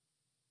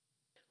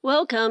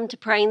Welcome to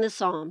Praying the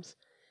Psalms.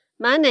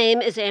 My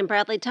name is Ann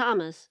Bradley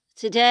Thomas.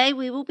 Today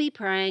we will be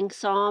praying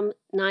Psalm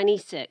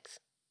 96.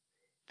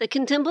 The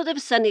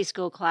Contemplative Sunday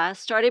School class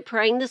started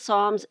praying the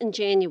Psalms in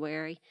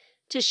January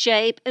to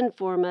shape and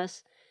form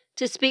us,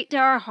 to speak to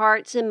our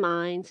hearts and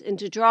minds, and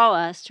to draw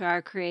us to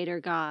our Creator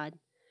God.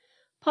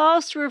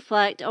 Pause to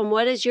reflect on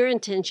what is your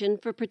intention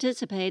for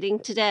participating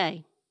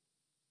today.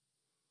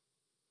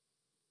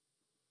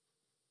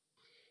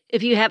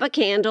 If you have a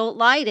candle,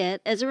 light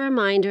it as a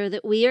reminder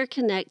that we are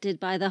connected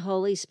by the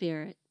Holy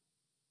Spirit.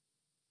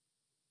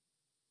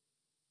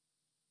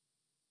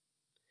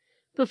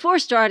 Before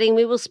starting,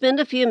 we will spend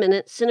a few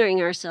minutes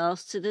centering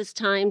ourselves to this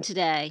time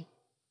today.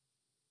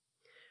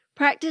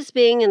 Practice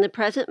being in the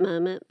present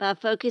moment by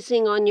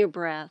focusing on your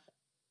breath.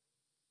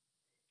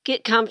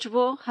 Get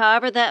comfortable,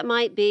 however that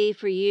might be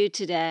for you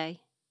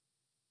today.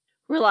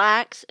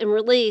 Relax and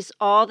release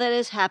all that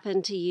has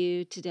happened to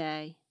you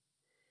today.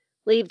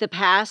 Leave the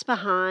past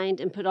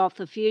behind and put off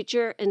the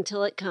future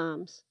until it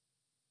comes.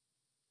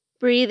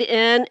 Breathe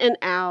in and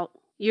out.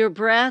 Your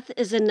breath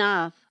is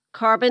enough.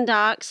 Carbon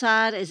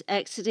dioxide is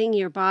exiting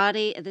your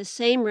body at the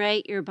same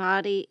rate your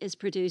body is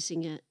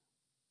producing it.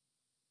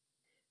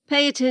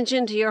 Pay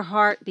attention to your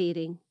heart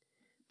beating.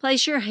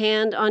 Place your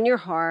hand on your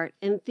heart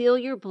and feel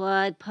your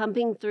blood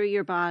pumping through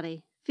your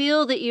body.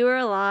 Feel that you are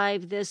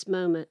alive this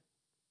moment.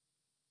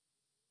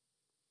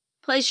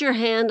 Place your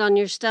hand on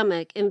your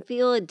stomach and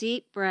feel a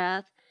deep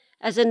breath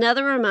as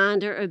another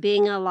reminder of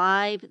being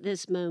alive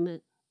this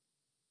moment.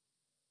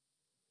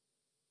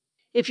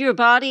 If your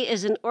body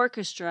is an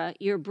orchestra,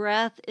 your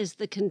breath is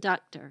the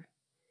conductor.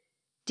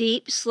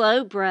 Deep,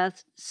 slow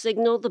breaths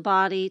signal the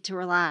body to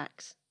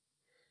relax.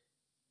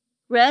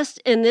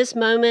 Rest in this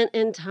moment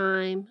in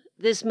time,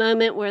 this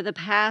moment where the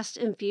past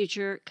and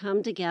future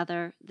come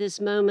together, this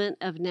moment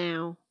of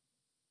now.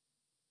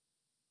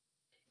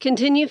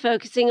 Continue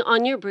focusing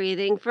on your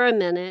breathing for a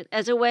minute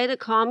as a way to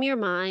calm your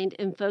mind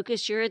and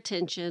focus your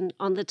attention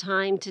on the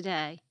time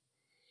today.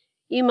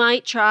 You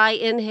might try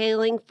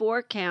inhaling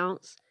 4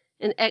 counts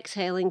and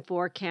exhaling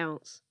 4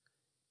 counts.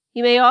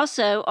 You may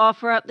also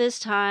offer up this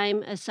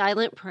time a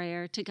silent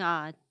prayer to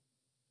God.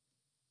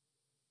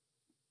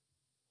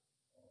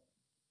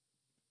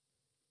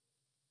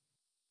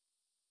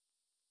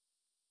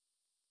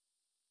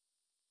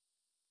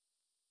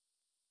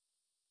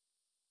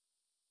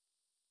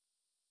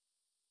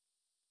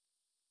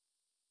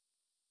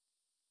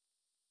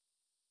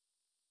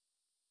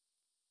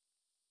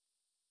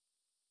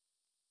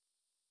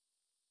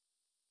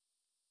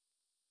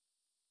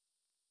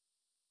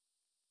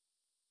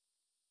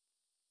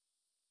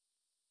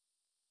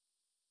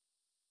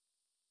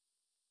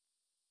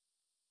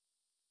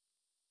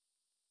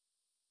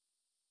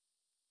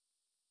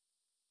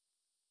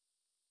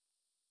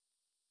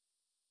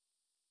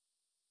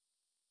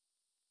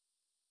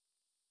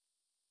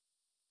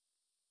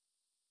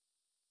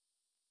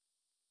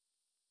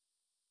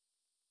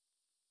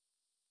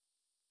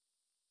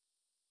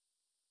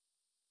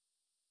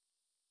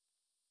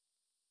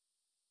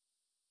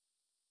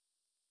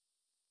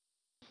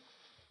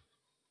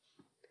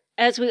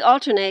 As we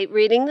alternate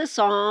reading the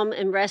psalm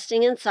and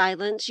resting in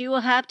silence, you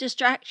will have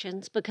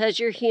distractions because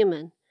you're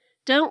human.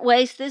 Don't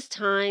waste this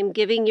time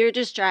giving your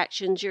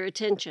distractions your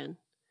attention.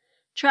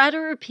 Try to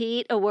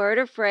repeat a word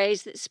or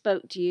phrase that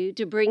spoke to you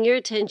to bring your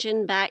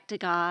attention back to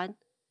God,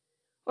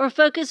 or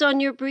focus on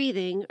your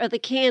breathing or the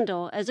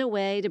candle as a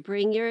way to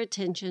bring your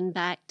attention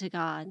back to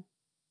God.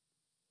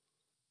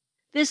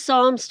 This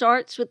psalm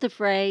starts with the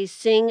phrase,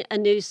 "Sing a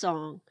new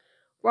song."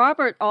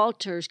 Robert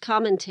Alter's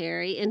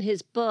commentary in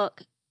his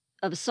book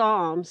of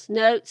Psalms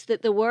notes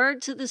that the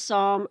words of the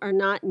psalm are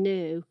not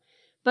new,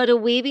 but a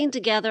weaving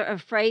together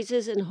of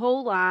phrases and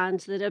whole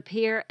lines that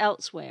appear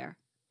elsewhere.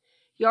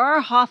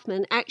 Yara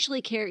Hoffman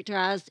actually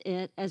characterized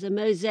it as a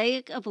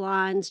mosaic of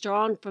lines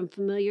drawn from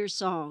familiar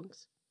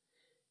songs.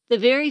 The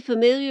very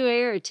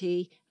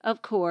familiarity,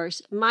 of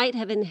course, might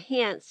have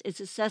enhanced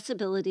its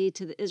accessibility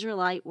to the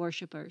Israelite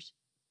worshipers.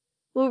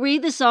 We'll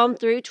read the psalm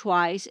through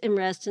twice and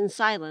rest in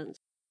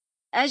silence.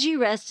 As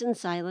you rest in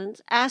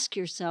silence, ask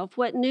yourself,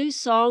 what new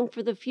song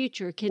for the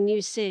future can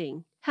you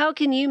sing? How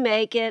can you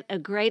make it a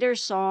greater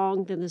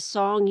song than the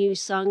song you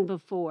sung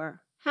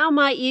before? How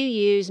might you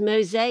use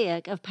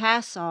mosaic of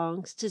past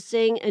songs to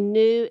sing a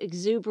new,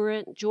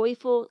 exuberant,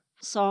 joyful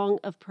song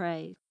of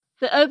praise?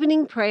 The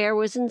opening prayer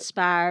was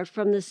inspired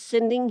from the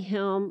sending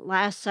hymn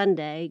last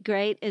Sunday,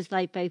 "Great is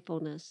Thy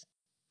Faithfulness."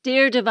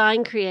 Dear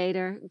Divine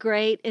Creator,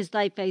 great is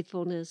Thy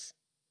faithfulness.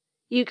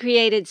 You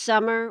created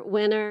summer,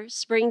 winter,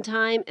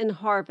 springtime, and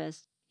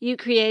harvest. You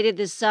created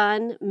the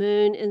sun,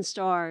 moon, and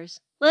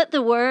stars. Let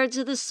the words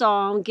of the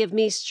psalm give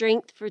me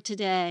strength for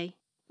today.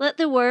 Let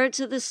the words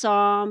of the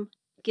psalm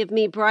give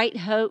me bright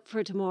hope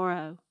for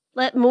tomorrow.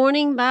 Let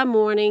morning by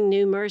morning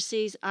new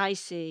mercies I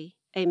see.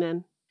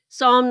 Amen.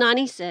 Psalm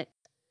 96.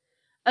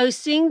 Oh,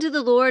 sing to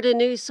the Lord a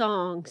new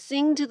song.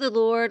 Sing to the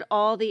Lord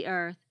all the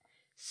earth.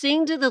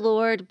 Sing to the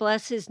Lord,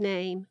 bless his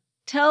name.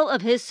 Tell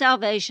of his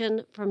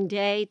salvation from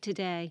day to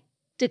day.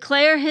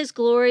 Declare his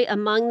glory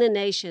among the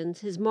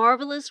nations, his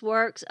marvelous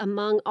works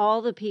among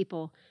all the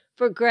people.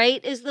 For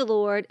great is the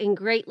Lord and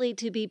greatly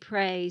to be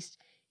praised.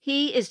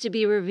 He is to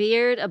be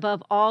revered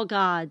above all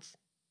gods.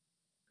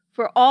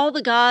 For all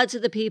the gods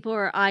of the people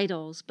are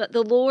idols, but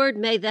the Lord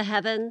made the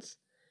heavens.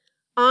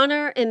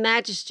 Honor and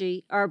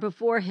majesty are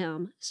before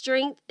him.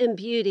 Strength and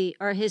beauty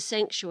are his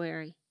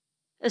sanctuary.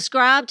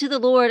 Ascribe to the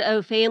Lord,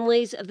 O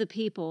families of the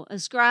people.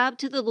 Ascribe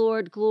to the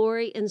Lord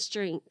glory and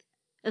strength.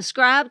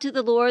 Ascribe to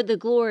the Lord the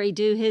glory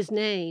due his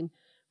name.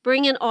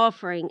 Bring an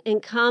offering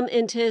and come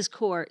into his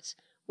courts.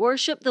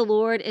 Worship the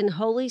Lord in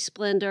holy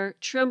splendor.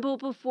 Tremble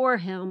before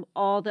him,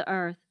 all the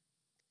earth.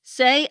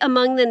 Say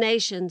among the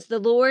nations, the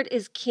Lord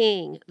is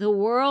king. The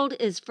world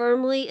is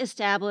firmly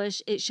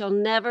established. It shall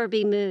never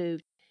be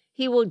moved.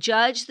 He will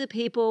judge the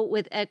people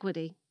with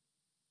equity.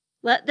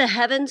 Let the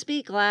heavens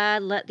be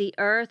glad. Let the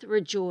earth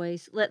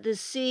rejoice. Let the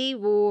sea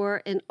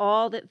roar and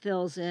all that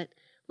fills it.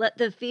 Let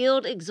the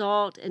field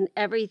exult and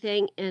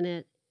everything in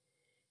it.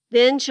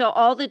 Then shall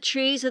all the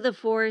trees of the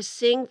forest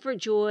sing for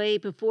joy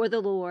before the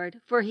Lord,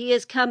 for he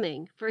is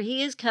coming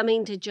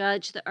to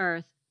judge the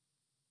earth.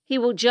 He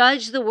will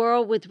judge the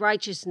world with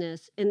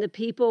righteousness and the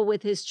people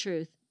with his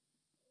truth.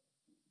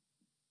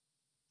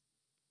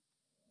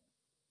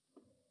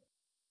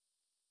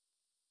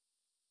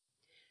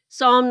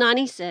 Psalm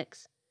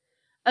 96.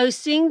 Oh,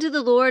 sing to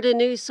the Lord a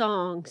new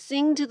song.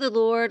 Sing to the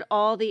Lord,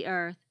 all the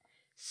earth.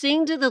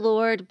 Sing to the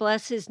Lord,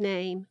 bless his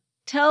name.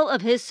 Tell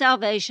of his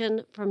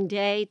salvation from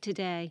day to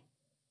day.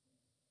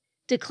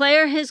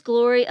 Declare his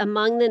glory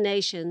among the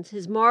nations,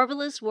 his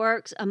marvelous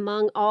works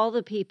among all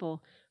the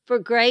people. For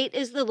great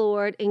is the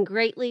Lord and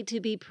greatly to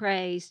be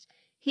praised.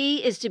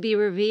 He is to be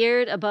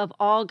revered above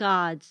all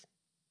gods.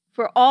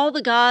 For all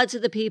the gods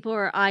of the people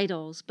are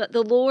idols, but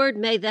the Lord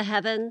made the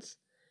heavens.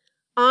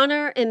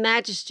 Honor and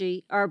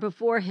majesty are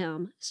before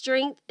him.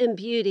 Strength and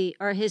beauty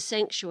are his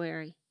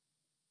sanctuary.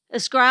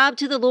 Ascribe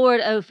to the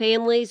Lord, O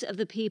families of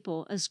the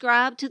people.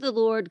 Ascribe to the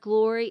Lord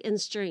glory and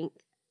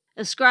strength.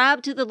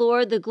 Ascribe to the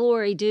Lord the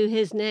glory due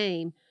his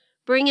name.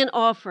 Bring an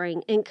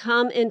offering and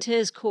come into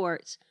his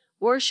courts.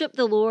 Worship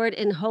the Lord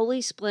in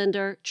holy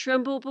splendor.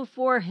 Tremble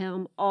before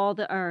him, all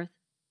the earth.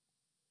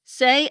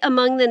 Say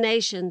among the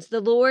nations, the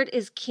Lord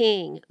is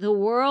king. The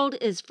world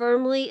is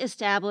firmly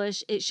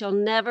established. It shall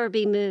never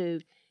be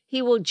moved.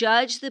 He will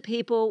judge the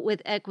people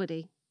with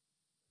equity.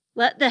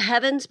 Let the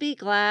heavens be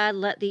glad.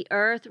 Let the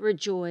earth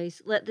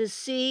rejoice. Let the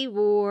sea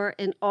roar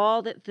and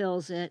all that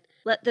fills it.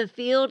 Let the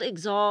field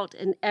exult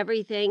and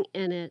everything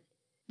in it.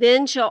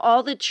 Then shall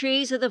all the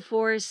trees of the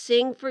forest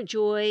sing for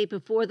joy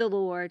before the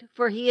Lord,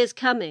 for he is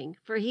coming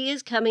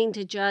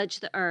to judge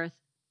the earth.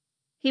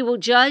 He will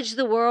judge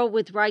the world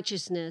with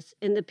righteousness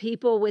and the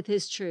people with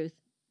his truth.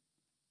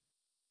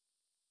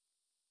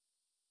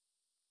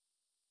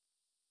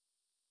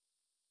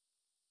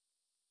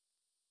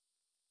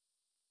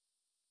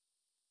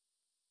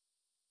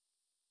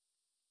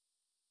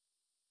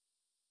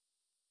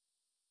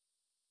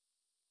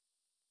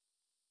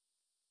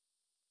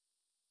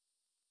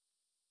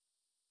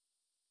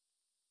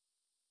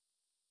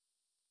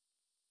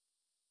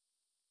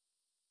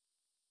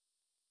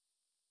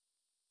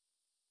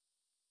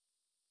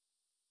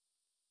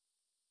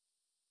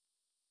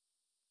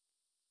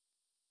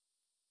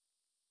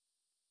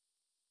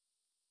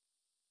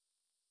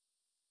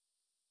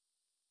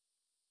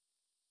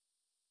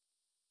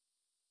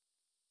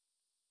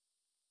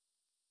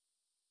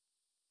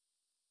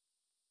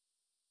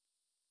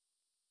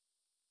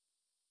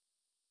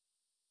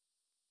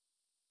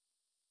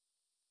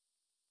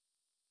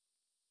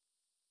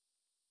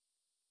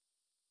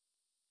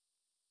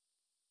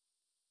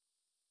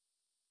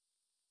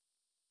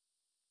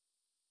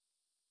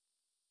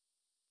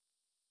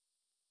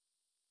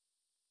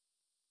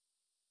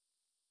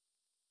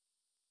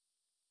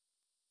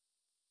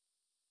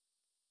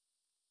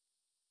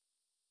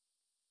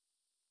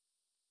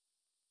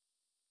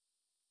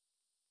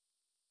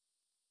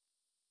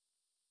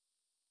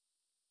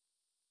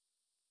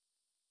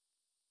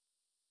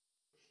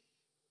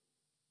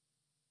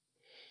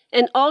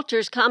 In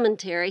Alter's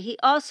commentary, he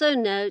also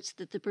notes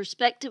that the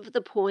perspective of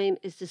the poem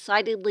is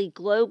decidedly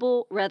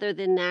global rather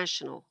than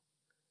national.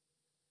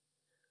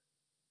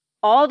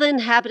 All the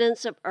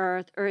inhabitants of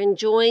earth are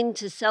enjoined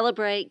to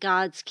celebrate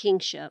God's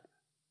kingship.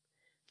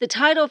 The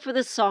title for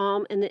the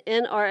psalm in the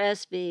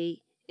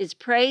NRSV is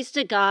Praise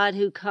to God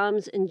Who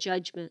Comes in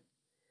Judgment.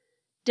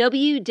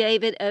 W.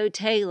 David O.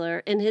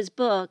 Taylor, in his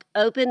book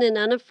Open and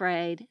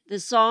Unafraid,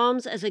 The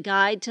Psalms as a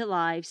Guide to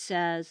Life,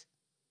 says,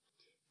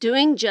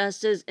 doing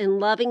justice and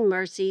loving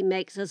mercy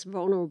makes us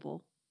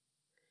vulnerable.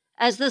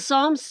 As the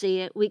Psalms see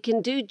it, we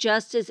can do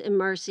justice and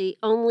mercy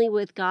only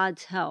with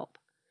God's help.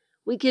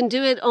 We can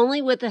do it only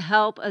with the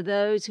help of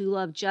those who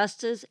love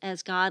justice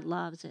as God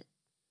loves it.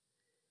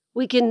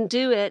 We can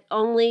do it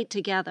only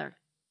together.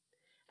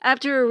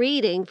 After a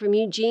reading from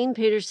Eugene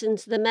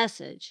Peterson's The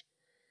Message,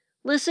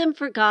 listen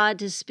for God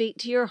to speak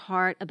to your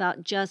heart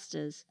about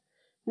justice,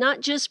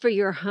 not just for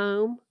your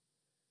home,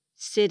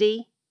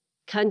 city,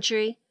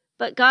 country,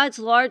 but God's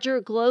larger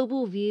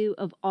global view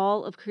of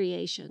all of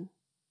creation.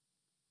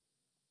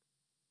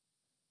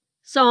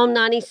 Psalm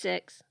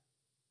 96.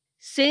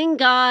 Sing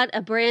God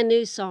a brand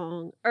new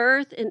song.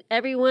 Earth and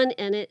everyone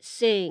in it,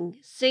 sing.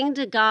 Sing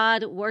to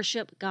God,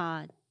 worship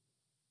God.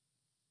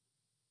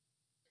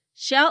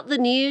 Shout the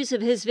news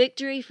of his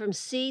victory from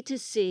sea to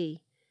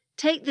sea.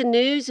 Take the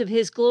news of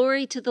his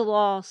glory to the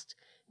lost,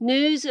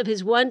 news of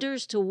his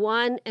wonders to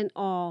one and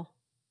all.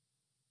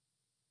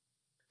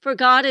 For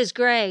God is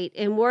great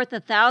and worth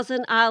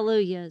 1,000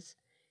 alleluias.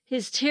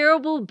 His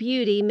terrible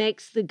beauty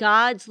makes the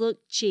gods look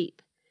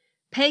cheap.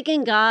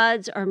 Pagan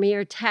gods are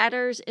mere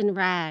tatters and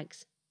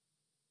rags.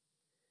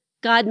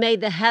 God made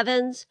the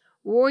heavens,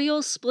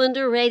 royal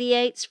splendor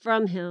radiates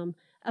from him,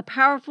 a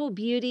powerful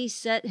beauty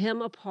set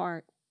him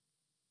apart.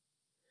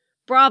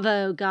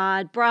 Bravo,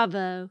 God,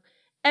 bravo.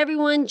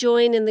 Everyone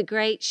join in the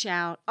great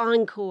shout,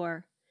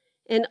 encore,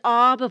 in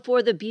awe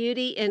before the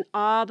beauty, in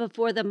awe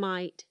before the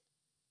might.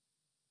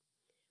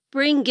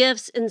 Bring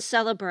gifts and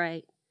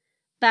celebrate.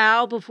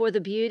 Bow before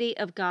the beauty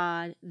of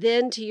God,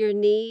 then to your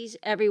knees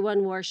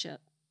everyone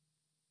worship.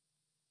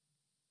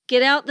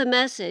 Get out the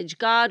message,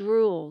 God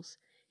rules.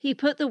 He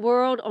put the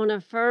world on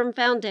a firm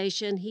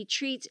foundation. He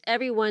treats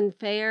everyone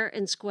fair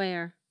and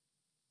square.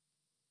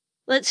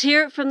 Let's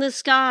hear it from the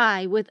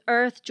sky, with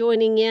earth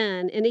joining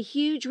in a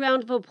huge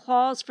round of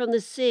applause from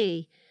the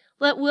sea.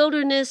 Let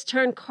wilderness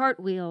turn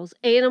cartwheels,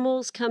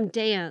 animals come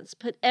dance,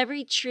 put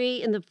every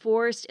tree in the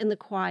forest in the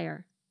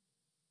choir.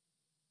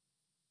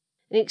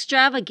 An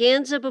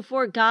extravaganza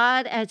before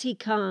God as he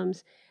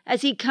comes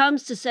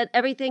to set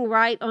everything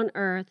right on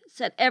earth,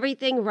 set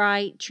everything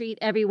right, treat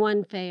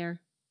everyone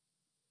fair.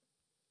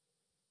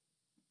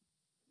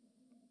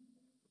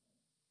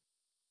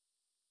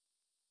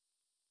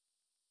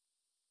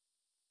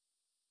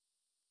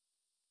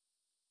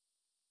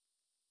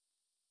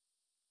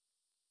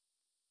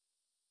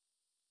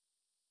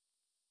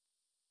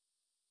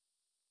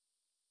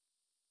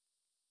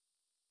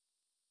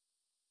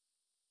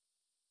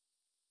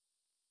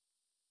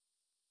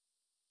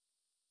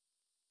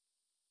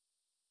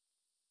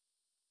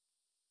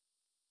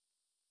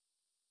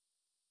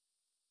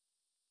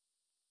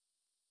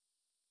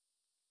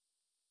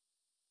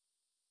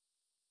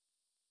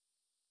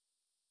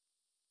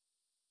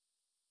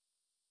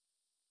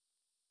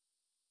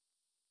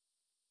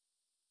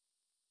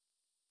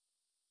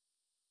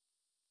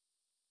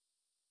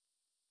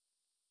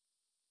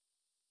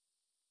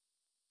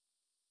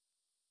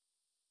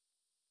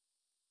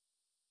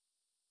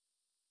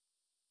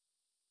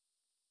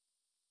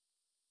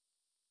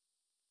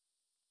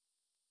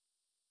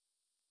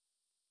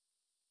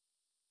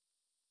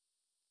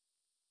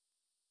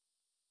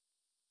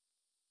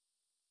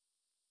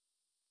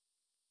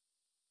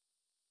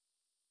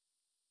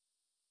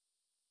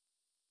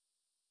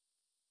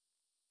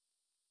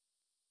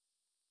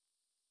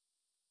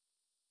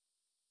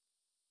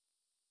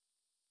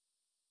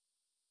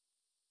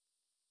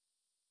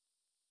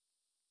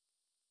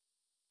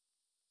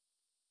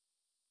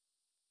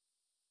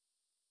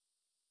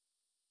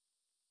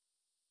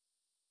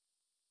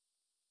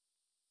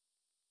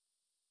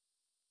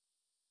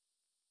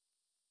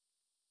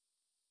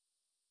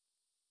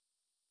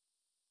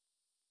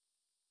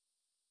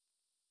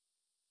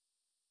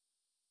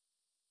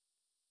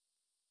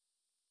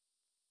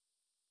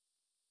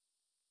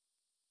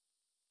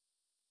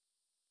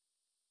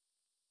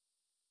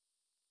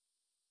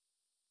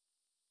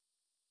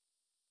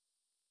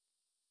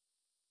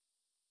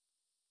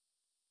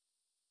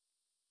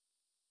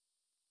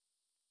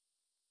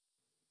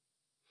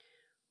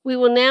 We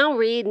will now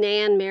read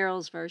Nan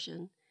Merrill's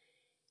version.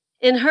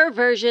 In her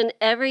version,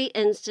 every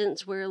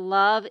instance where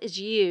love is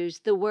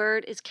used, the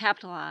word is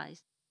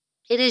capitalized.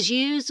 It is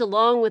used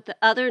along with the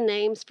other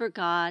names for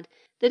God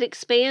that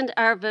expand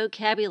our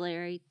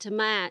vocabulary to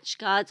match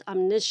God's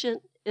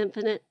omniscient,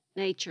 infinite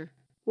nature.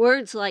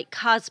 Words like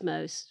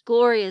cosmos,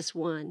 glorious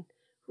one,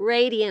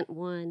 radiant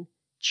one,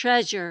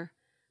 treasure,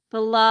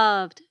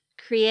 beloved,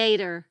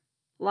 creator,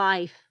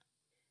 life.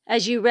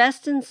 As you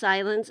rest in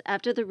silence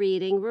after the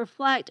reading,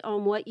 reflect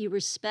on what you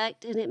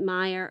respect and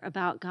admire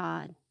about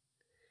God.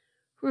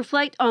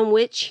 Reflect on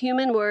which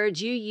human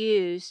words you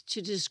use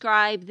to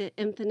describe the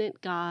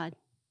infinite God.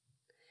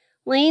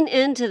 Lean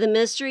into the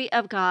mystery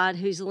of God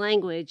whose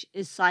language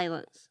is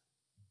silence.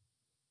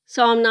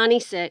 Psalm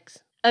 96.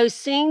 Oh,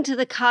 sing to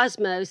the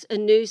cosmos a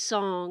new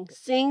song.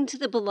 Sing to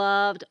the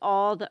beloved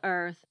all the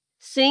earth.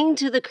 Sing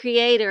to the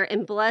Creator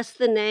and bless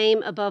the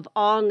name above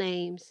all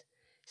names.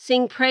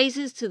 Sing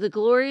praises to the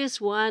glorious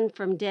one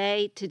from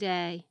day to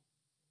day.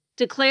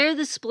 Declare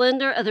the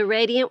splendor of the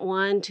radiant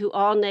one to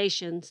all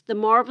nations, the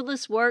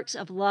marvelous works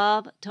of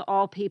love to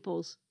all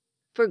peoples.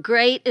 For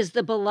great is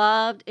the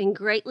beloved and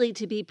greatly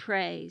to be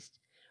praised.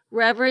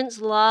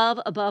 Reverence love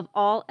above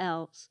all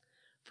else.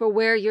 For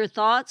where your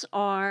thoughts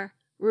are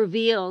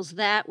reveals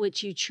that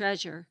which you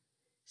treasure.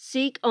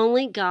 Seek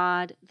only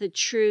God, the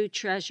true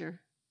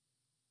treasure.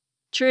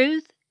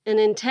 Truth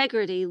and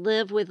integrity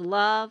live with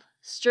love.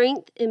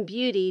 Strength and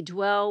beauty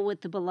dwell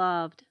with the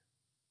beloved.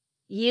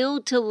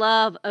 Yield to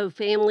love, O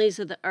families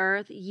of the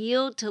earth.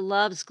 Yield to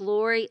love's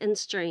glory and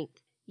strength.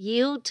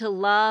 Yield to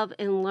love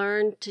and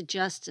learn to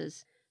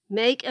justice.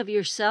 Make of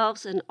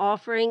yourselves an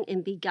offering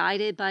and be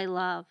guided by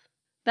love.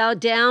 Bow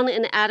down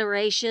in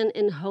adoration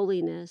and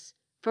holiness,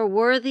 for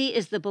worthy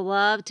is the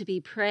beloved to be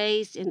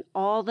praised in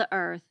all the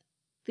earth.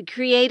 The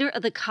creator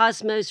of the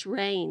cosmos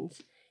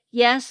reigns.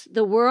 Yes,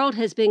 the world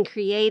has been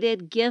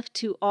created, gift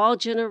to all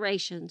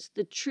generations.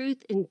 The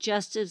truth and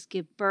justice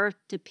give birth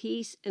to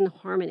peace and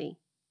harmony.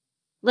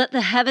 Let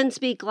the heavens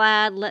be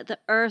glad, let the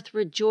earth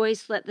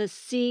rejoice, let the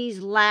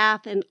seas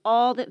laugh and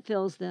all that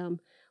fills them.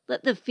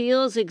 Let the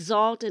fields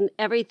exult and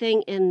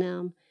everything in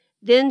them.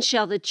 Then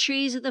shall the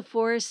trees of the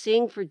forest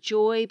sing for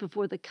joy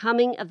before the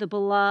coming of the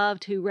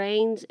beloved who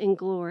reigns in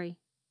glory.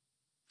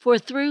 For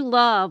through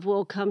love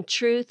will come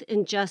truth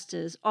and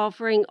justice,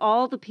 offering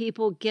all the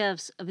people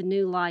gifts of a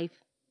new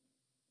life.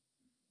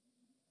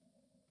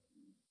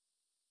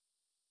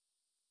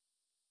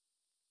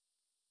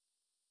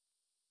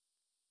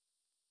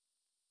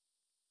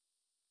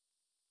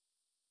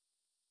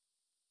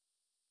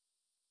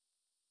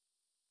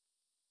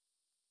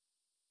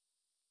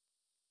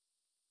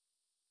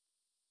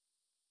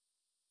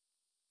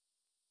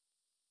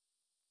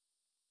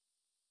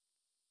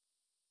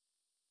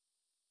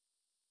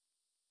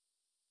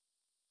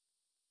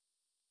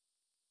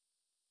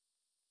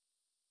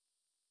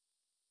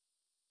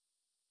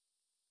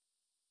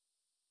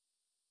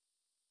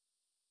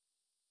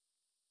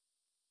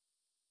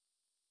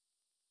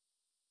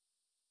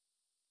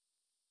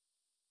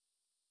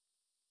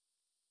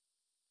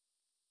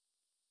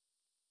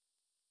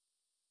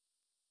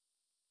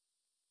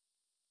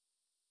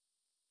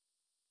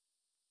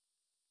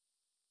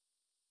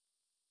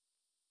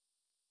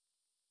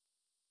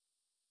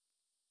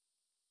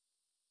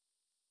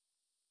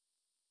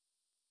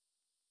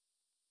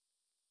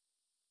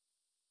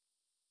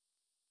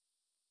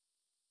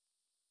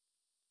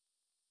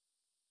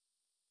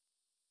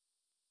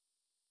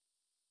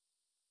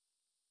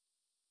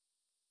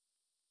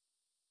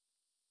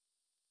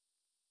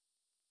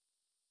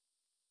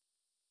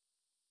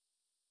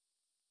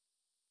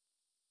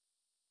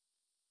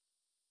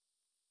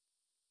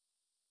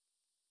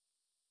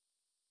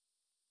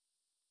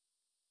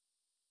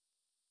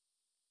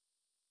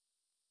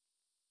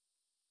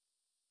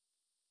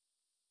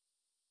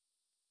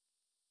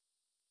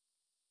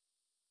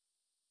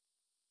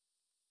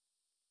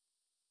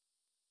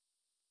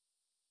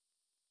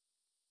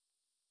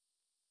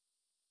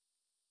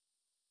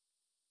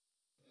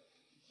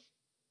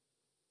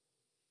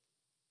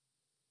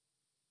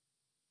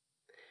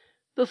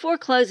 Before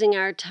closing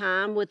our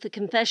time with the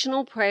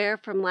confessional prayer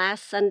from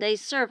last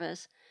Sunday's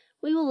service,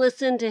 we will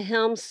listen to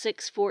hymn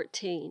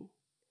 614.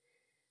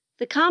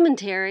 The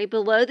commentary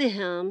below the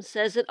hymn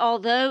says that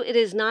although it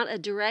is not a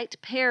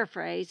direct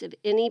paraphrase of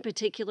any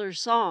particular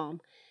psalm,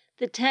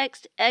 the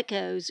text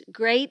echoes,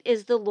 "Great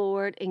is the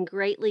Lord and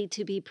greatly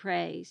to be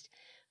praised,"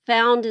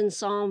 found in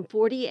Psalm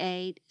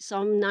 48,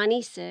 Psalm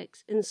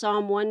 96, and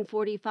Psalm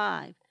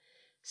 145.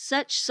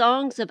 Such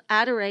songs of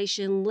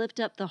adoration lift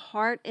up the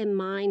heart and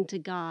mind to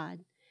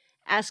God,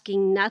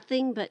 asking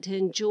nothing but to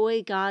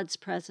enjoy God's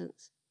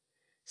presence.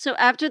 So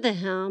after the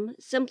hymn,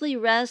 simply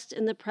rest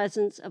in the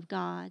presence of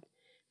God.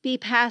 Be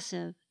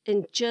passive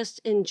and just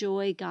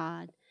enjoy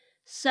God.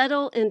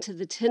 Settle into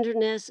the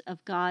tenderness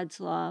of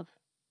God's love.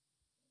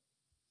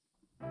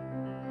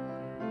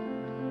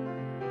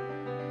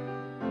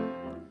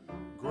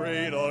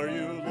 Great are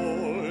you,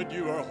 Lord,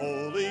 you are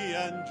holy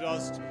and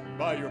just.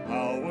 By your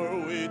power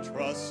we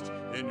trust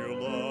in your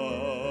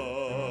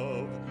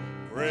love.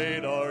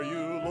 Great are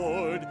you,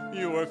 Lord,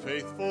 you are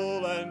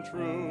faithful and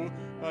true.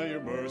 By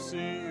your mercy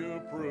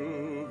you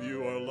prove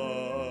you are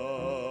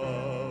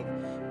love.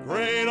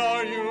 Great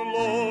are you,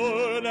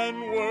 Lord,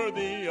 and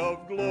worthy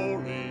of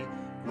glory.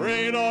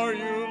 Great are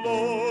you,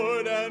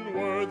 Lord, and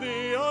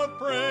worthy of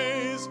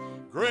praise.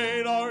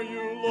 Great are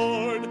you,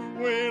 Lord,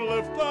 we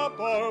lift up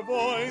our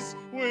voice,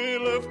 we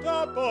lift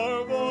up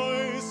our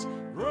voice.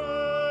 Great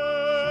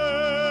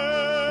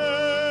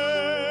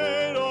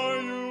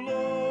are you,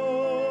 Lord.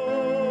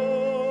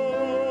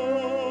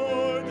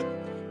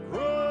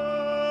 Great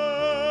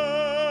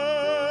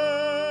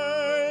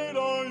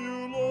are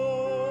you,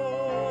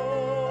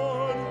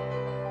 Lord.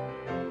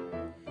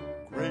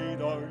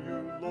 Great are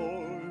you,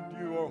 Lord,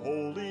 you are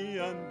holy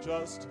and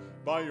just.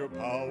 By your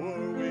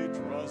power we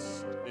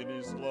trust in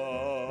his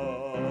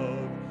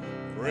love.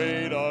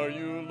 Great are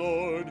you,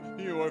 Lord,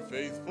 you are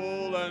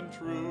faithful and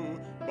true.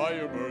 By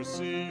your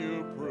mercy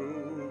you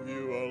prove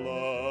you are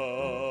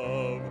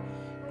love.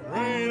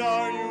 Great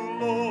are you,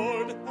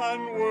 Lord,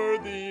 and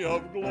worthy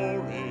of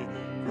glory.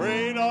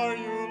 Great are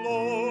you,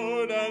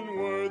 Lord, and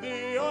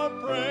worthy of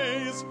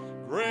praise.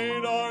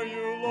 Great are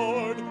you,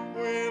 Lord,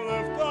 we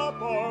lift up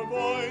our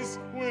voice,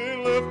 we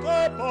lift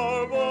up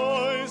our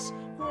voice.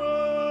 Great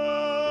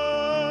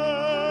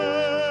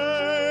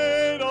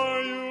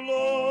are you,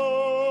 Lord.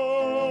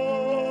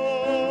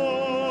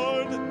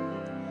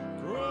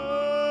 Great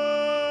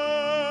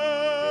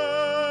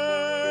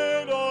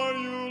are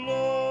you,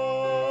 Lord.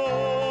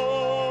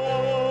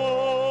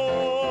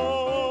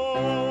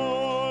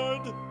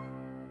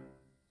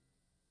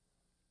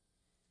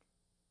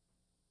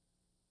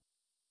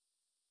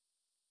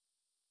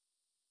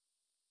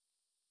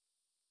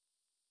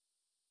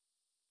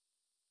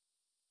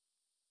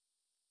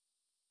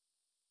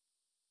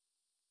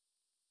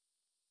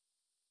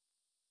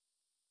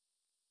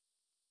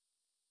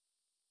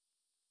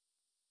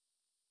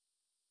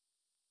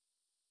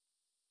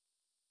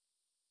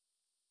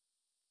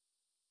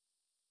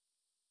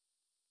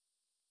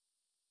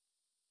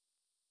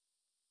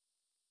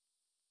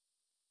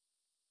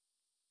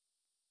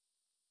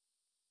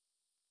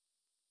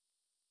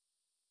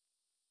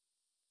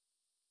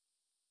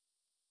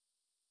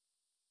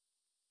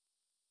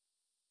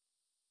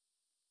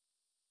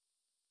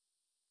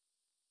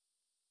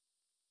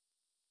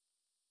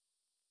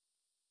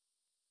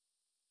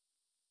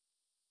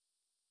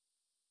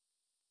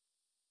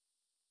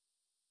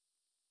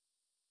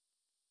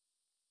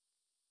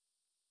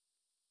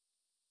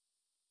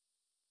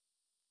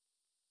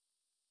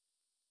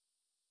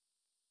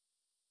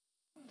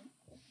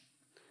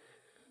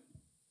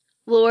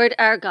 Lord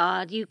our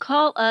God, you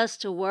call us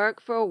to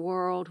work for a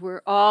world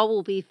where all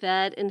will be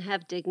fed and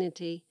have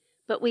dignity,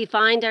 but we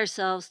find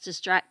ourselves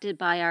distracted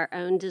by our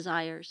own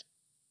desires.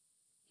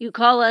 You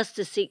call us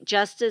to seek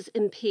justice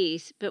and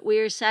peace, but we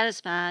are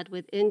satisfied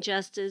with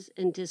injustice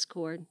and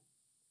discord.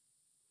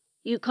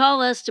 You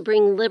call us to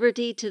bring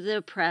liberty to the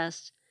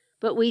oppressed,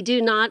 but we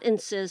do not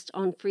insist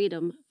on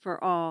freedom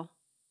for all.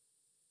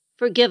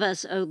 Forgive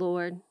us, O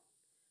Lord.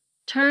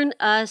 Turn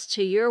us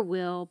to your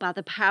will by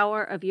the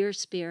power of your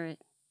Spirit,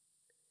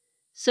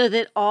 so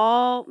that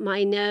all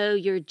might know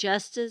your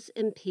justice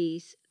and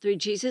peace through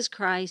Jesus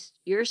Christ,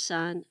 your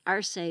Son,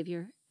 our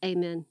Savior.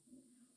 Amen.